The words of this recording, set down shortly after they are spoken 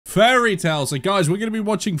Fairy Tail. So guys, we're going to be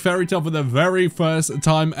watching Fairy Tail for the very first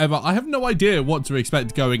time ever. I have no idea what to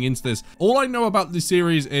expect going into this. All I know about this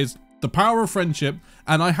series is the power of friendship,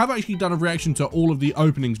 and I have actually done a reaction to all of the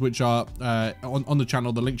openings, which are on the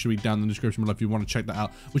channel. The link should be down in the description below if you want to check that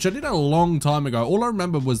out, which I did a long time ago. All I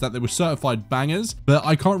remember was that they were certified bangers, but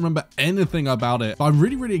I can't remember anything about it. But I'm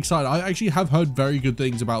really, really excited. I actually have heard very good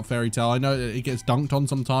things about Fairy Tail. I know it gets dunked on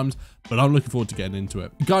sometimes, but I'm looking forward to getting into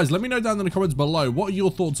it. Guys, let me know down in the comments below, what are your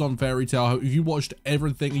thoughts on Fairy Tail? Have you watched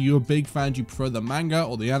everything? Are you a big fan? Do you prefer the manga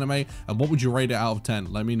or the anime? And what would you rate it out of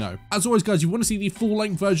 10? Let me know. As always, guys, if you want to see the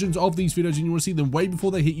full-length versions of these videos and you want to see them way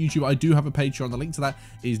before they hit YouTube, I do have a Patreon. The link to that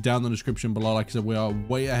is down in the description below. Like I said, we are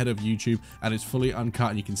way ahead of YouTube and it's fully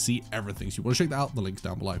uncut and you can see everything. So if you want to check that out, the link's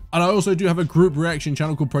down below. And I also do have a group reaction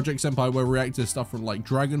channel called Project Senpai where we react to stuff from like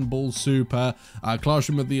Dragon Ball Super,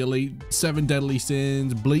 Classroom of the Elite, 7 Deadly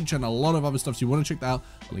Sins, Bleach, and a lot of other stuff. So if you want to check that out,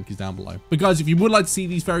 the link is down below. But guys, if you would like to see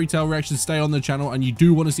these Fairy Tail reactions stay on the channel and you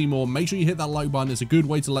do want to see more, make sure you hit that like button. It's a good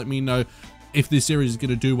way to let me know if this series is going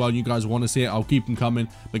to do well and you guys want to see it. I'll keep them coming.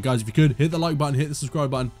 But guys, if you could, hit the like button, hit the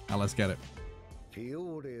subscribe button, and let's get it.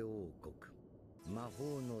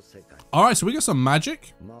 Alright, so we got some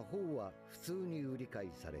magic.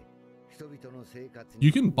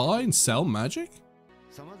 You can buy and sell magic?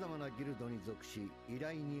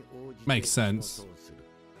 Makes sense.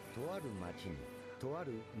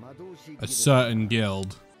 A certain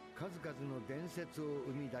guild.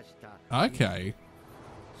 Okay.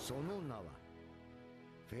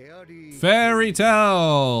 Fairy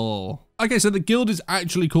Tail. Okay, so the guild is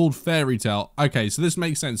actually called Fairy Tail. Okay, so this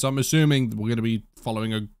makes sense. So I'm assuming we're going to be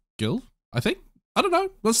following a guild, I think. I don't know.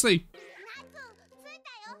 Let's see.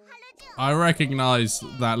 I recognize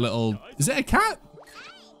that little... Is it a cat?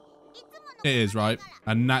 It is, right?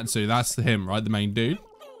 And Natsu, that's him, right? The main dude.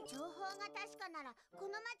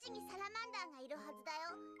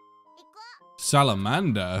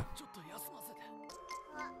 Salamander?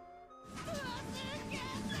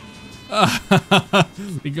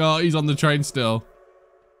 He's on the train still.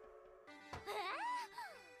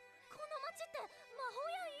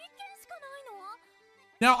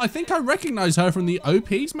 Now, I think I recognize her from the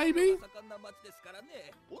OPs, maybe?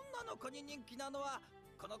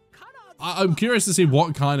 I'm curious to see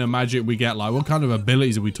what kind of magic we get, like what kind of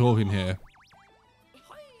abilities are we talking here?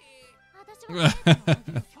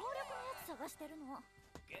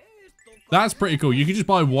 That's pretty cool. You can just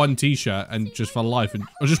buy one t-shirt and just for life,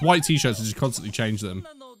 or just white t-shirts and just constantly change them.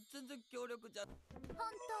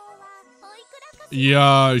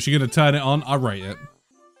 Yo, is she gonna turn it on? I rate it.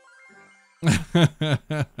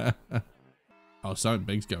 Oh, something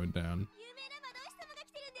big's going down.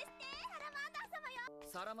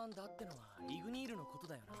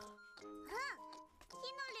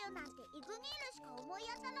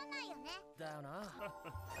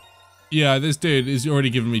 Yeah, this dude is already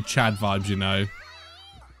giving me Chad vibes, you know.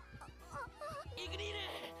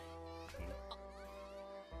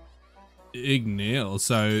 Igneel,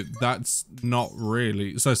 so that's not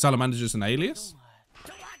really... So Salamander's just an alias?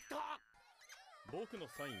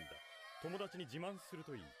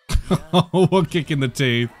 What kick in the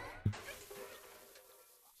teeth.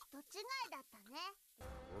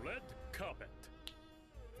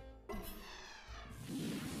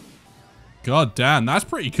 God damn, that's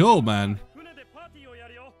pretty cool, man.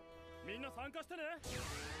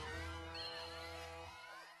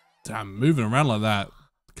 Damn, moving around like that.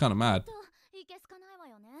 Kind of mad.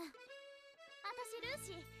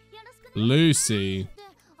 Lucy.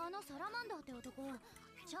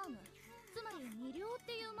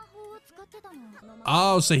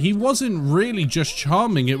 Oh, so he wasn't really just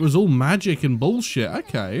charming. It was all magic and bullshit.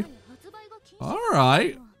 Okay. All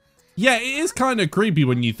right. Yeah, it is kind of creepy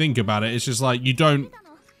when you think about it. It's just like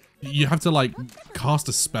you have to like cast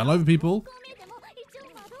a spell over people.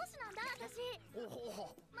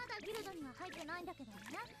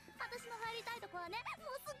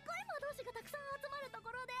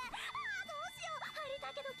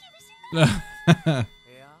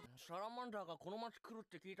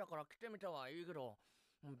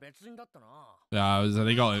 Yeah, so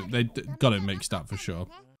they got it mixed up for sure.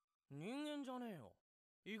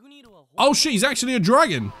 Oh shit, he's actually a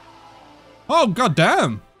dragon. Oh god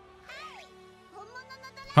damn.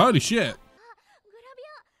 Holy shit.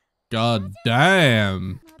 God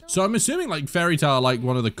damn. So I'm assuming like Fairy Tail are like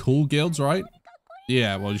one of the cool guilds, right?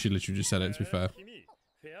 Yeah, well she literally just said it, to be fair.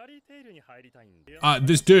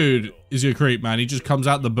 This dude is a creep, man. He just comes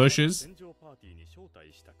out the bushes.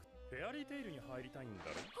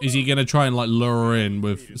 Is he gonna try and like lure her in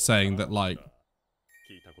with saying that like...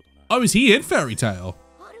 Oh, is he in Fairy Tail?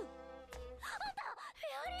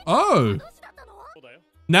 Oh.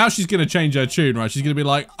 Now she's gonna change her tune, right? She's gonna be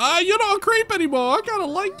like, you're not a creep anymore. I kinda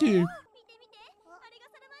like you.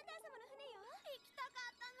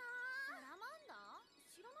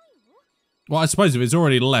 Well, I suppose if it's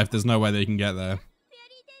already left, there's no way they can get there.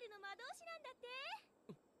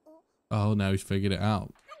 Oh, now he's figured it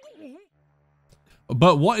out.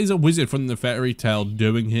 But what is a wizard from the fairy tale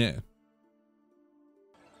doing here?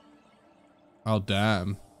 Oh,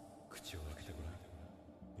 damn.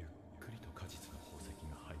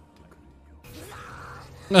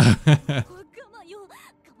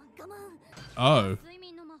 Oh.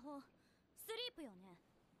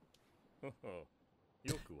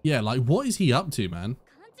 Yeah, like, what is he up to, man?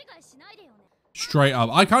 Straight up.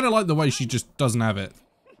 I kind of like the way she just doesn't have it.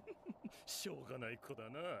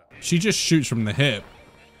 She just shoots from the hip.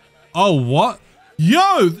 Oh, what?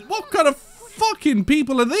 Yo, what kind of fucking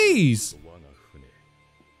people are these?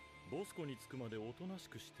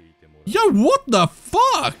 Yo, what the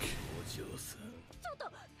fuck?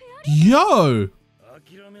 Yo.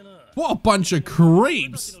 What a bunch of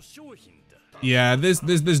creeps. Yeah, this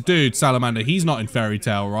dude, Salamander, he's not in Fairy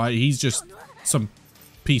Tail, right? He's just some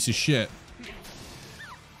piece of shit.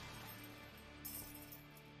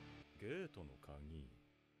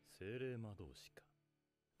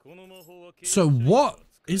 So what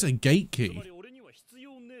is a gate key?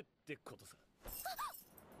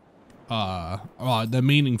 Alright, they're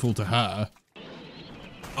meaningful to her.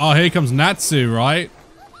 Oh, here comes Natsu, right?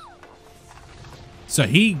 So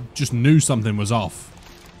he just knew something was off.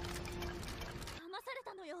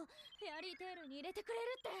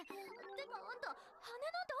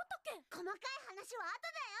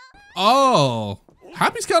 Oh,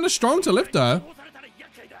 Happy's kind of strong to lift her.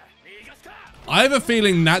 I have a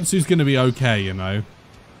feeling Natsu's gonna be okay, you know.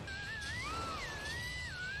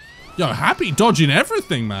 Yo, Happy dodging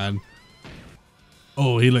everything, man.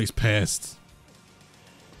 Oh, he looks pissed.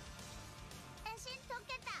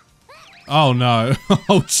 Oh no.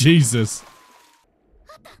 Oh Jesus.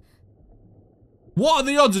 What are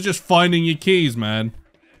the odds of just finding your keys, man?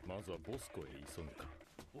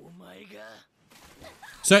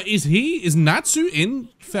 So is Natsu in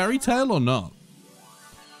Fairy Tail or not?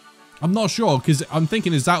 I'm not sure, because I'm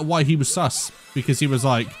thinking, is that why he was sus? Because he was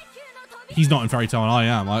like, he's not in Fairy Tail and I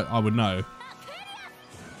am, I would know.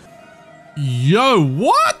 Yo,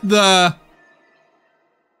 what the?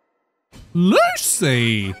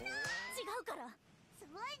 Lucy!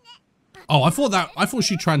 Oh, I thought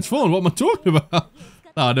she transformed. What am I talking about?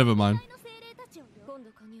 Oh, never mind.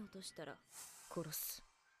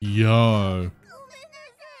 Yo.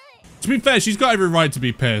 To be fair, she's got every right to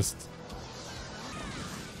be pissed.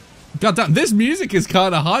 God damn, this music is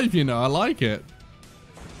kind of hype, you know. I like it.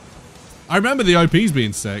 I remember the OPs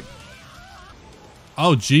being sick.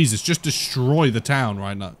 Oh, Jesus. Just destroy the town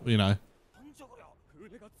right now, you know.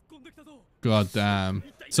 God damn.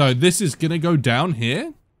 So this is going to go down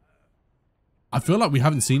here? I feel like we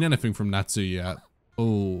haven't seen anything from Natsu yet.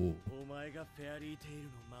 Oh.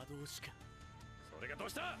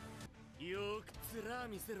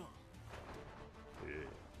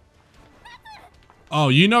 Oh,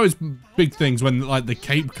 you know it's big things when, like, the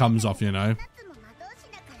cape comes off, you know?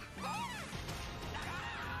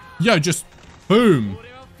 Yo, just boom.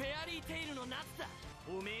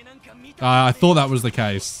 I thought that was the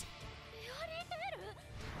case.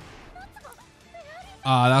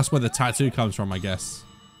 That's where the tattoo comes from, I guess.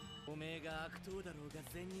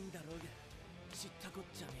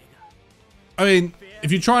 I mean,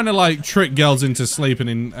 if you're trying to, like, trick girls into sleeping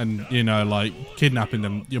and you know, like, kidnapping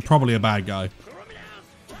them, you're probably a bad guy.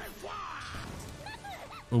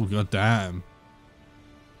 Oh, god damn.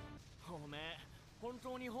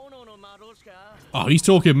 Oh, he's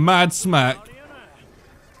talking mad smack.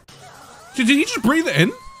 Did he just breathe it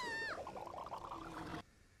in?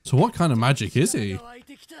 So what kind of magic is he?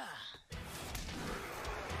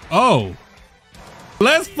 Oh.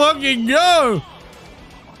 Let's fucking go!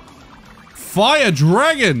 Fire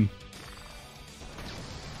dragon!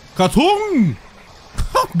 Katung!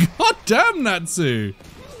 Oh, god damn, Natsu!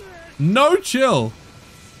 No chill.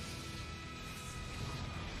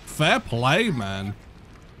 Fair play, man.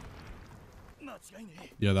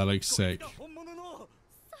 Yeah, that looks sick.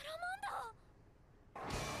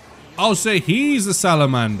 Oh, so he's the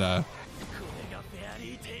salamander.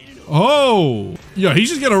 Oh! Yeah, he's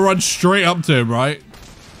just gonna run straight up to him, right?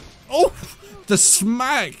 Oh! The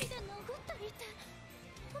smack!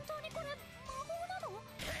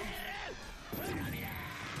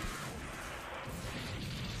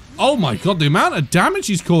 Oh my god, the amount of damage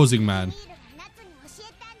he's causing, man.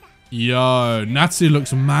 Yo, Natsu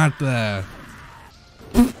looks mad there.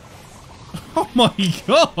 Oh my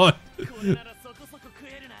god!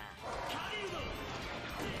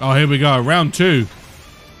 Oh, here we go. Round 2.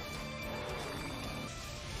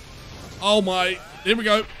 Oh my. Here we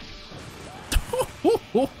go.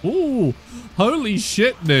 Holy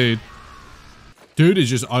shit, dude. Dude is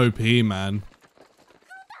just OP, man.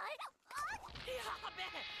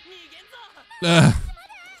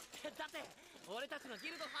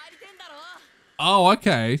 Oh,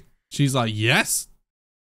 okay. She's like, yes.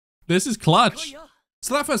 This is clutch.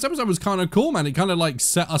 So that first episode was kind of cool, man. It kind of like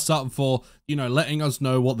set us up for, you know, letting us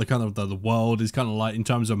know what the kind of the world is kind of like in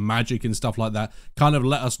terms of magic and stuff like that. Kind of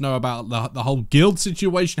let us know about the whole guild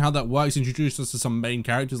situation, how that works. Introduced us to some main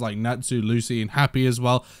characters like Natsu, Lucy, and Happy as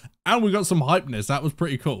well. And we got some hypeness. That was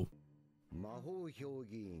pretty cool.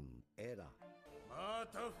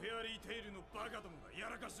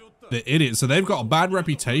 The idiot. So they've got a bad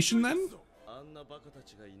reputation then?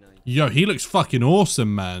 Yo, he looks fucking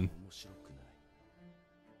awesome, man.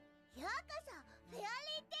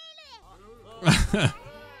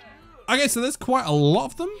 Okay, so there's quite a lot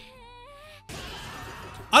of them.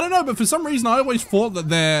 I don't know, but for some reason I always thought that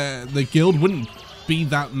the guild wouldn't be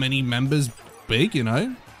that many members big, you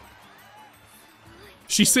know?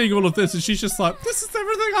 She's seeing all of this and she's just like, this is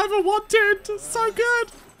everything I ever wanted. It's so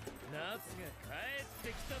good.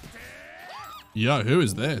 Yo, who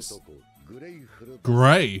is this?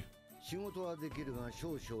 Gray.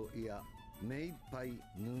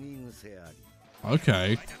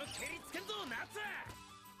 Okay.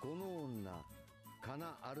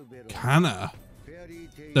 Kana.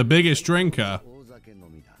 The biggest drinker.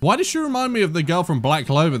 Why does she remind me of the girl from Black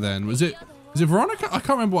Clover then? Is it Veronica? I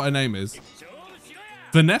can't remember what her name is.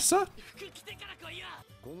 Vanessa?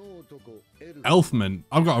 Elfman.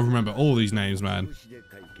 I've got to remember all these names, man.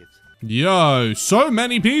 Yo, so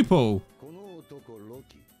many people.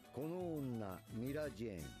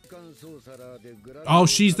 Oh,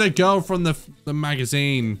 she's the girl from the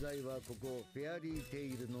magazine.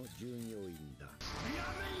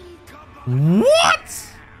 What?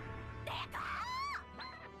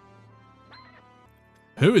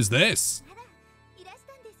 Who is this?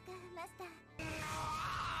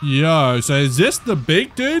 Yo, so is this the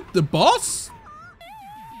big dude? The boss?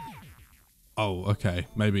 Oh, okay.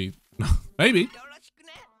 Maybe. Maybe.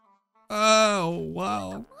 Oh,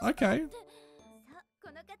 wow. Okay.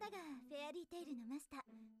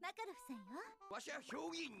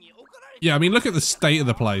 Yeah, I mean, look at the state of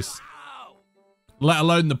the place. Let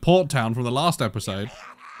alone the port town from the last episode.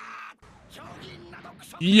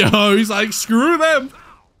 Yo, he's like, screw them.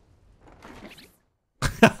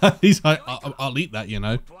 He's like, I'll eat that, you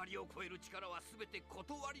know.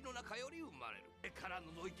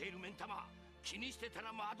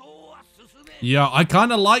 Yeah, I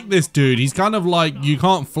kind of like this dude. He's kind of like, you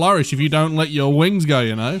can't flourish if you don't let your wings go,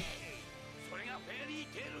 you know?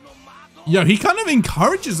 Yo, he kind of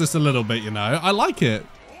encourages us a little bit, you know? I like it.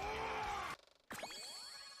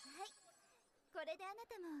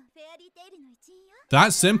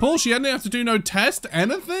 That simple? She didn't have to do no test,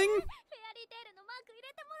 anything?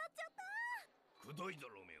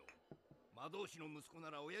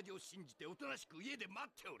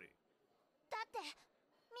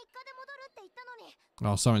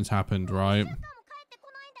 Oh, something's happened, right?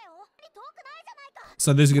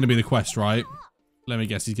 So this is going to be the quest, right? Let me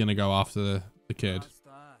guess, he's going to go after the kid.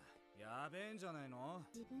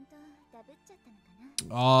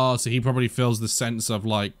 Oh, so he probably feels the sense of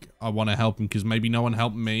like, I want to help him because maybe no one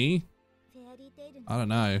helped me. I don't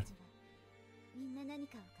know.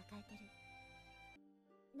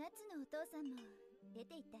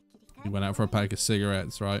 He went out for a pack of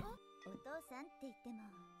cigarettes, right?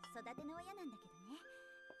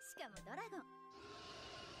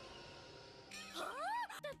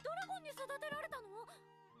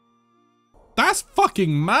 That's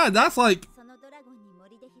fucking mad. That's like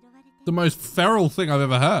the most feral thing I've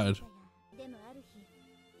ever heard.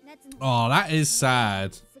 Oh, that is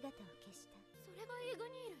sad.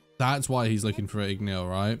 That's why he's looking for Ignil,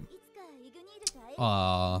 right?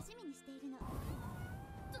 Ah.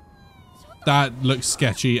 That looks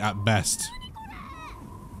sketchy at best.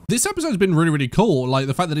 This episode's been really, really cool. Like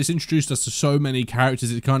the fact that it's introduced us to so many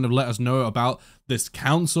characters, it kind of let us know about this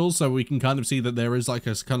council, so we can kind of see that there is like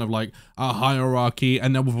a kind of like a hierarchy,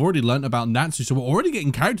 and then we've already learned about Natsu, so we're already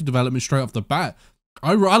getting character development straight off the bat.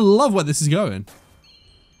 I love where this is going.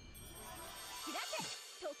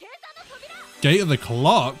 Gate of the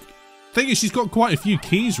Clock. Thing is, she's got quite a few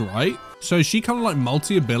keys, right? So is she kind of like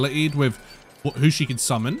multi-abilitied with who she can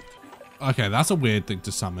summon? Okay, that's a weird thing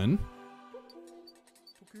to summon.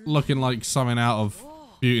 Looking like something out of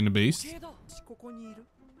Beauty and the Beast.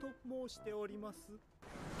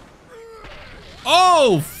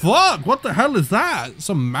 Oh, fuck! What the hell is that?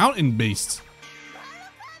 Some mountain beast.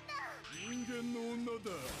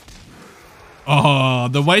 Oh,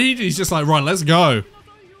 the way he's just like, right, let's go.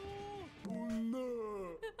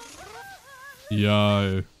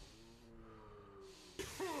 Yo.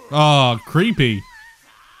 Oh, creepy.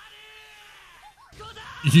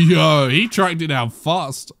 Yo, he tracked it down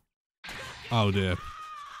fast. Oh dear.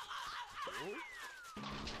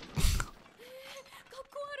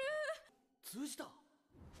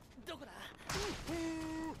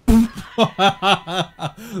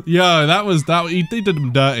 Yo, he did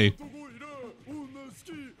him dirty.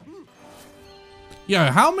 Yo,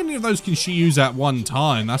 how many of those can she use at one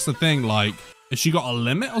time? That's the thing, like, has she got a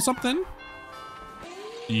limit or something?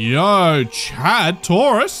 Yo, Chad,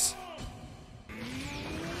 Taurus.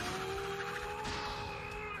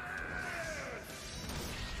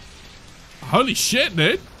 Holy shit,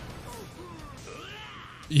 dude.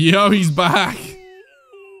 Yo, he's back.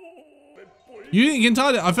 You think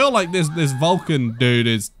entirely? I feel like this Vulcan dude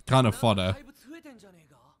is kind of fodder.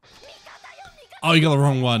 Oh, you got the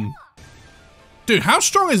wrong one. Dude, how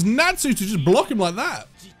strong is Natsu to just block him like that?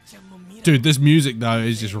 Dude, this music though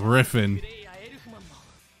is just riffing.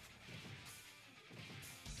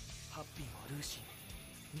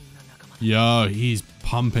 Yo, he's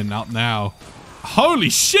pumping up now. Holy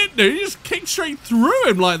shit, dude, he just kicked straight through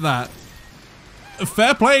him like that.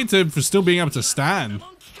 Fair play to him for still being able to stand.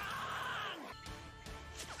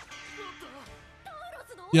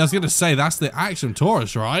 Yeah, I was gonna say, that's the action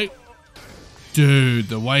Taurus, right? Dude,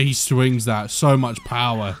 the way he swings that, so much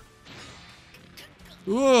power.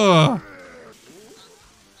 Ugh.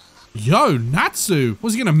 Yo, Natsu,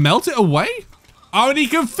 was he gonna melt it away? Oh, and he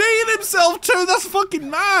can feed himself too, that's fucking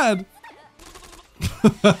mad.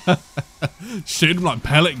 Shoot him like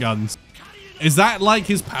pellet guns. Is that like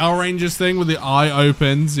his Power Rangers thing where the eye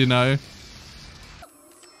opens, you know?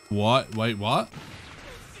 What? Wait, what?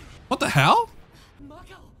 What the hell?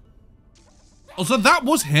 Oh, so that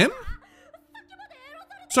was him?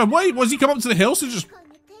 So wait, was he come up to the hill to just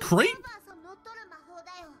creep?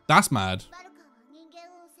 That's mad.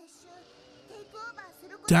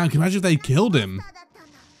 Damn, can you imagine if they killed him?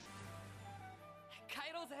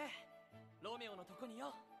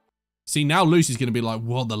 See, now Lucy's gonna be like,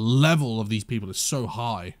 well, the level of these people is so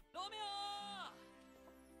high.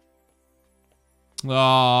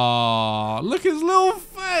 Oh, look at his little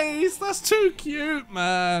face. That's too cute,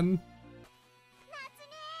 man.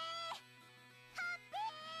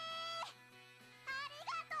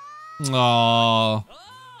 Oh,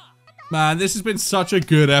 man, this has been such a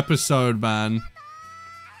good episode, man.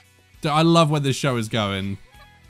 I love where this show is going.